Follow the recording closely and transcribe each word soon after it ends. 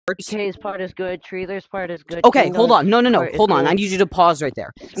CK's part is good. Treeler's part is good. Okay, hold on. No. Hold on. Cool. I need you to pause right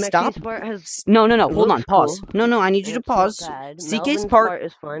there. Stop. Part has No. Hold on. Pause. Cool. No. I need you to pause. CK's part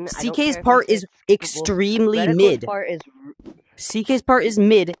is fun. CK's part is extremely mid. CK's part is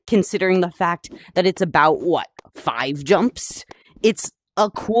mid, considering the fact that it's about, what, 5 jumps? It's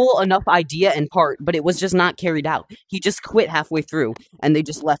a cool enough idea and part, but it was just not carried out. He just quit halfway through, and they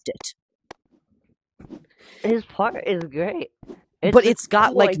just left it. His part is great. But it's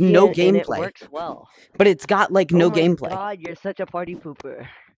got, like, no gameplay. It works well. But it's got, like, no gameplay. Oh my god, you're such a party pooper.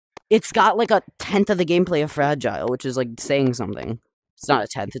 It's got, like, a 10th of the gameplay of Fragile, which is, like, saying something. It's not a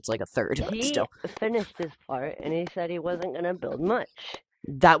 10th, it's like a 3rd, but still. He finished his part, and he said he wasn't gonna build much.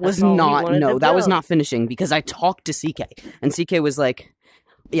 That was not, no, that was not finishing, because I talked to CK, and CK was like,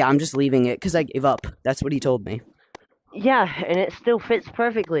 yeah, I'm just leaving it, because I gave up. That's what he told me. Yeah, and it still fits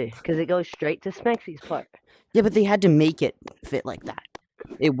perfectly, because it goes straight to Smexy's part. Yeah, but they had to make it fit like that.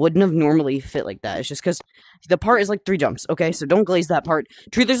 It wouldn't have normally fit like that. It's just because the part is like 3 jumps, okay? So don't glaze that part.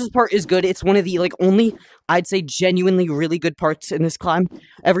 Treeler's part is good. It's one of the, like, only, I'd say, genuinely really good parts in this climb.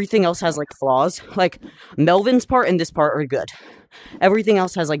 Everything else has, like, flaws. Like, Melvin's part and this part are good. Everything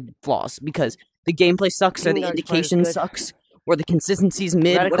else has, like, flaws, because the gameplay sucks, or the indication sucks, or the consistency's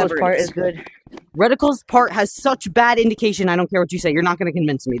mid, whatever part it is. is good. Reticle's part has such bad indication, I don't care what you say. You're not going to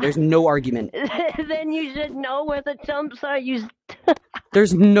convince me. There's no argument. Then you should know where the jumps are.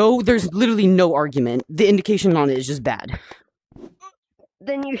 There's literally no argument. The indication on it is just bad.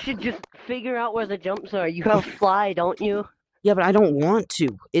 Then you should just figure out where the jumps are. You have fly, don't you? Yeah, but I don't want to.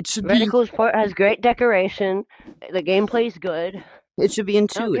 It should be... Reticle's part has great decoration. The gameplay's good. It should be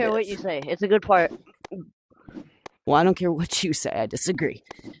intuitive. I don't care what you say. It's a good part. Well, I don't care what you say. I disagree.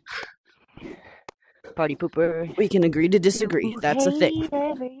 Party pooper. We can agree to disagree. That's the thing.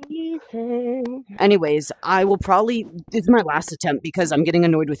 Anyways, I will probably... This is my last attempt because I'm getting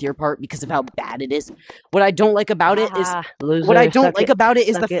annoyed with your part because of how bad it is. What I don't like about it is... What I don't like about it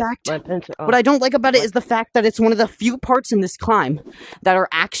is the fact... What I don't like about it is the fact that it's one of the few parts in this climb that are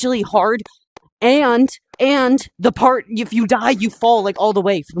actually hard, and the part, if you die, you fall, like, all the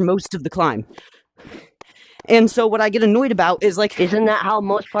way for most of the climb. And so what I get annoyed about is, like... Isn't that how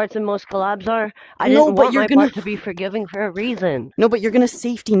most parts in most collabs are? I didn't want my part to be forgiving for a reason. No, but you're gonna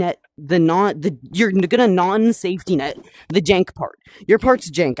safety net you're gonna non-safety net the jank part. Your part's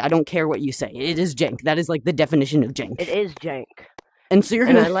jank, I don't care what you say. It is jank. That is, like, the definition of jank. It is jank. And so you're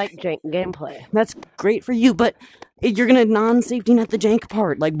gonna... And I like jank gameplay. That's great for you, but you're gonna non-safety net the jank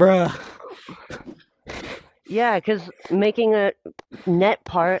part. Like, bruh. Yeah, because making a net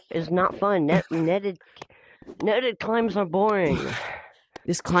part is not fun. Netted climbs are boring.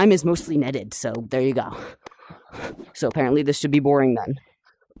 This climb is mostly netted, so there you go. So apparently this should be boring then.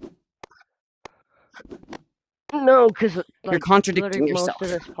 No, because like, you're contradicting yourself.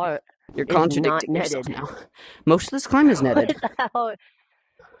 Most of this part you're contradicting yourself now. Most of this climb is netted.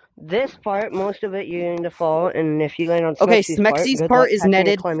 This part, most of it you're going to fall, and if you land on Smexy's part is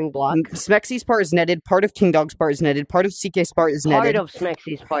netted. Climbing block. Smexy's part is netted. Part of King Dog's part is netted. Part of CK's part is netted. Part of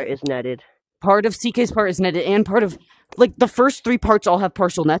Smexy's part is netted. Part of CK's part is netted, and part of, like, the first 3 parts all have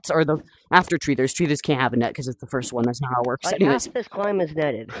partial nets, or the after Treathers. Treathers can't have a net because it's the first one. That's not how it works. Like, anyways. half this climb is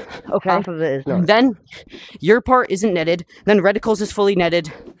netted. Okay. Half of it is not. Then, your part isn't netted. Then Reticle's is fully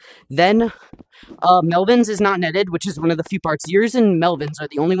netted. Then, Melvin's is not netted, which is one of the few parts. Yours and Melvin's are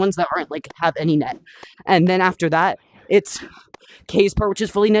the only ones that aren't, like, have any net. And then after that, it's K's part, which is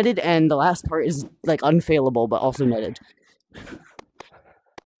fully netted, and the last part is, like, unfailable, but also netted.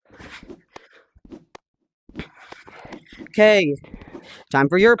 Okay, time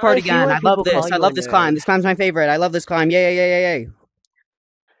for your part again. I love this. I love this climb. This climb's my favorite. I love this climb. Yay, yay, yay, yay,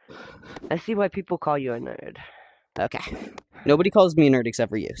 yay. I see why people call you a nerd. Okay. Nobody calls me a nerd except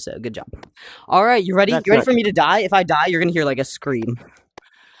for you, so good job. Alright, you ready? You ready for me to die? If I die, you're gonna hear, like, a scream.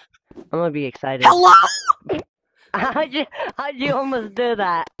 I'm gonna be excited. Hello! How'd you almost do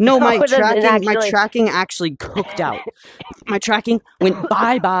that? No, my tracking actually cooked out. My tracking went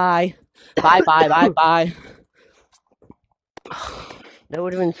bye-bye. Bye-bye. That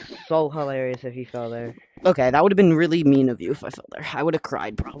would have been so hilarious if you fell there. Okay, that would have been really mean of you if I fell there. I would have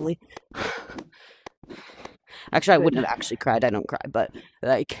cried, probably. Actually, I wouldn't have actually cried. I don't cry, but,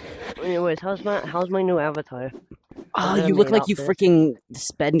 like... Anyways, how's my new avatar? Oh, you look like you freaking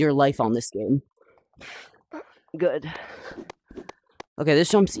spend your life on this game. Good. Okay, this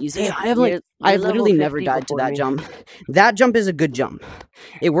jump's easy. I've literally never died to that jump. That jump is a good jump.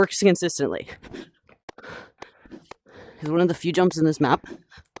 It works consistently. It's one of the few jumps in this map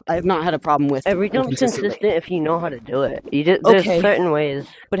I have not had a problem with. Every jump's consistent if you know how to do it. There's certain ways.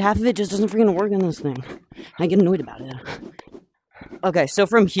 But half of it just doesn't freaking work in this thing. I get annoyed about it. Okay, so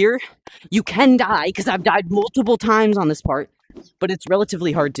from here, you can die, because I've died multiple times on this part, but it's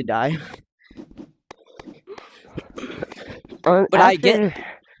relatively hard to die. But I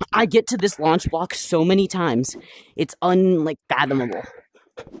get to this launch block so many times, it's unfathomable.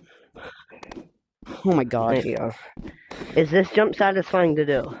 Oh my god. There you go. Is this jump satisfying to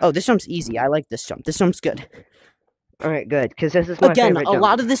do? Oh, this jump's easy. I like this jump. This jump's good. Alright, good, because this is my Again, favorite a jump.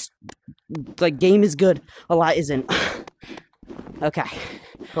 lot of this game is good. A lot isn't. Okay.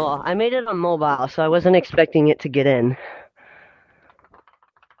 Well, I made it on mobile, so I wasn't expecting it to get in.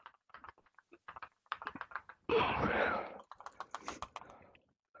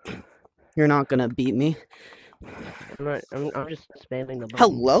 You're not gonna beat me. I'm just spamming the button.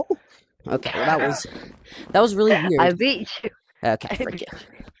 Hello? Okay, well, that was really weird. I beat you. Okay, forget.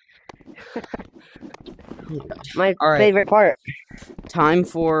 My All right. favorite part. Time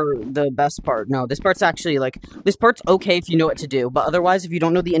for the best part. No, this part's actually this part's okay if you know what to do, but otherwise, if you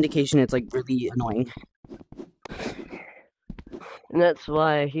don't know the indication, it's really annoying. And that's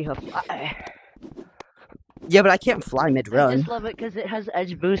why you have fly. Yeah, but I can't fly I mid-run. just love it because it has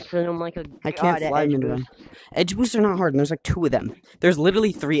edge boosts, and I'm like a I can't god at fly edge mid-run. boosts. Edge boosts are not hard, and there's 2 of them. There's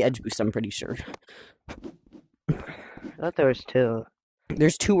literally 3 edge boosts, I'm pretty sure. I thought there was 2.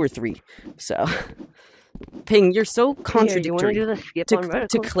 There's 2 or 3, so... Ping, you're so contradictory. You want to do the skip on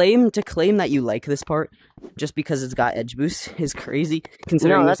vertical? To claim that you like this part just because it's got edge boosts is crazy.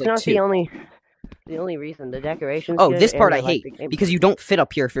 Considering No, that's not 2. the only reason. The decorations. Oh, good, this part and I hate because you don't fit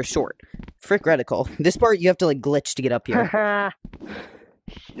up here if you're short. Frick reticle. This part you have to glitch to get up here.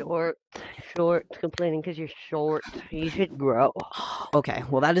 Short. Complaining because you're short. You should grow. Okay,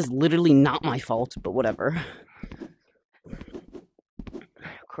 well that is literally not my fault, but whatever.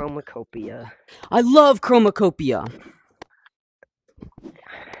 Chromacopia. I love Chromacopia.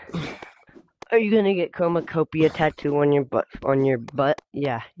 Are you gonna get Chromacopia tattoo on your butt? On your butt?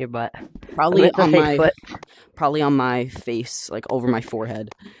 Yeah, your butt. Probably on my foot. Probably on my face, over my forehead.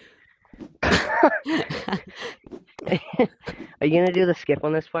 Are you gonna do the skip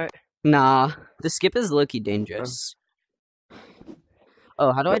on this part? Nah, the skip is low-key dangerous.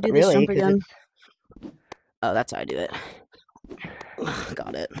 Oh, how do I do this jump again? Oh, that's how I do it.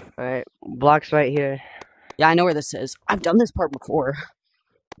 Got it. Alright, blocks right here. Yeah, I know where this is. I've done this part before.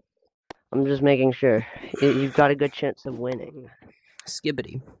 I'm just making sure. You've got a good chance of winning.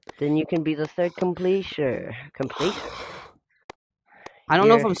 Skibbity. Then you can be the third completion. I don't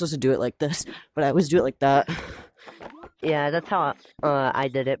know if I'm supposed to do it like this, but I always do it like that. Yeah, that's how I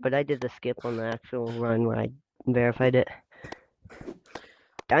did it, but I did the skip on the actual run where I verified it.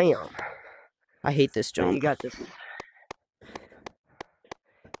 Damn. I hate this jump. You got this.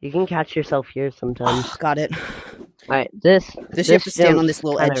 You can catch yourself here sometimes. Got it. Alright, this you have to stand on this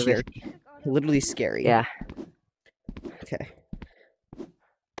little edge here. Literally scary. Yeah. Okay.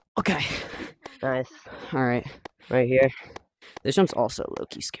 Okay. Nice. Alright. Right here. This jump's also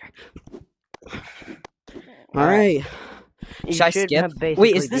low-key scary. Alright. Should I skip?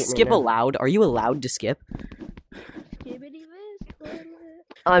 Wait, is this skip allowed? Are you allowed to skip?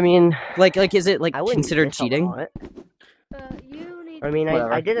 I mean... is it, considered cheating? I mean,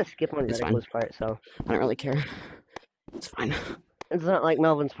 I did a skip on Reticle's part, so... I don't really care. It's fine. It's not like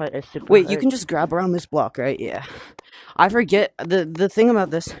Melvin's part is super Wait, hard. you can just grab around this block, right? Yeah. I forget. The thing about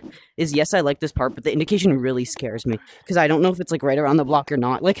this is, yes, I like this part, but the indication really scares me. Because I don't know if it's, right around the block or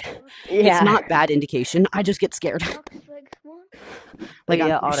not. It's not bad indication. I just get scared.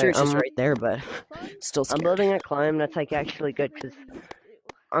 Yeah, I'm sure it's just right there, but it's still scary. I'm building a climb that's, actually good, because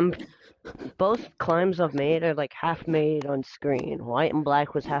both climbs I've made are, half made on screen. White and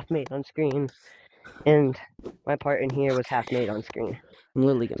black was half made on screen. And my part in here was half made on screen. I'm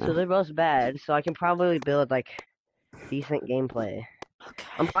literally gonna... So they're both bad, so I can probably build, decent gameplay. Okay.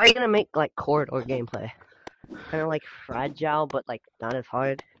 I'm probably gonna make, corridor gameplay. Kind of, fragile, but, not as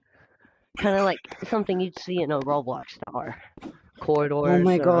hard. Kind of something you'd see in a Roblox star. Corridors. Oh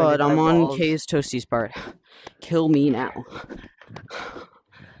my god, I'm on K's Toasty's part. Kill me now.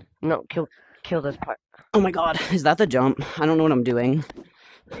 No, kill this part. Oh my god, is that the jump? I don't know what I'm doing.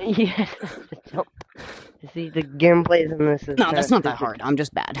 Yes, you see, the gameplay in this is... No, that's not that hard. I'm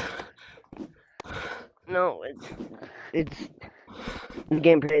just bad. No, it's... The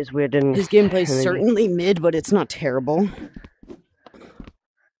gameplay is weird and... His gameplay is certainly mid, but it's not terrible.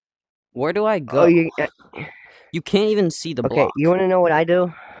 Where do I go? Oh, you can't even see the block. Okay, you want to know what I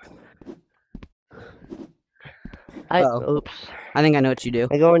do? Oops. I think I know what you do.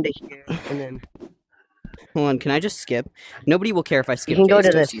 I go into here, and then... Hold on, can I just skip? Nobody will care if I skip You can go to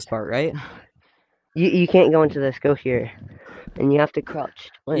this part, right? You can't go into this. Go here. And you have to crouch.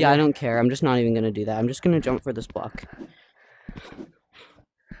 Yeah, I don't care. I'm just not even going to do that. I'm just going to jump for this block.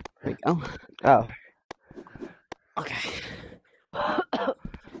 There we go. Oh. Okay.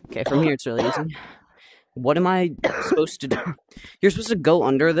 Okay, from here it's really easy. What am I supposed to do? You're supposed to go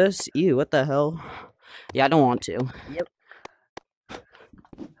under this? Ew, what the hell? Yeah, I don't want to. Yep.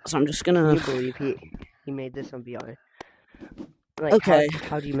 So I'm just gonna... You believe he made this on VR. Like, okay.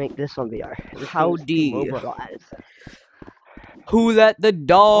 How do you make this on VR? This How thing's do you? immobilized. Who let the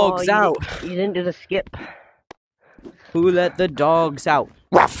dogs out? You didn't do the skip. Who let the dogs out?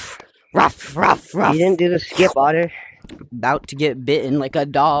 Ruff, ruff, ruff, ruff. You didn't do the skip, Otter. About to get bitten like a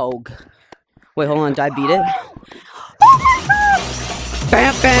dog. Wait, hold on. Did I beat it?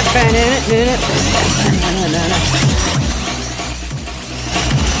 Bam, bam, bam,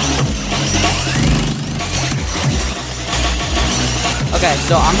 okay,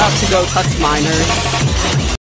 so I'm about to go touch miners.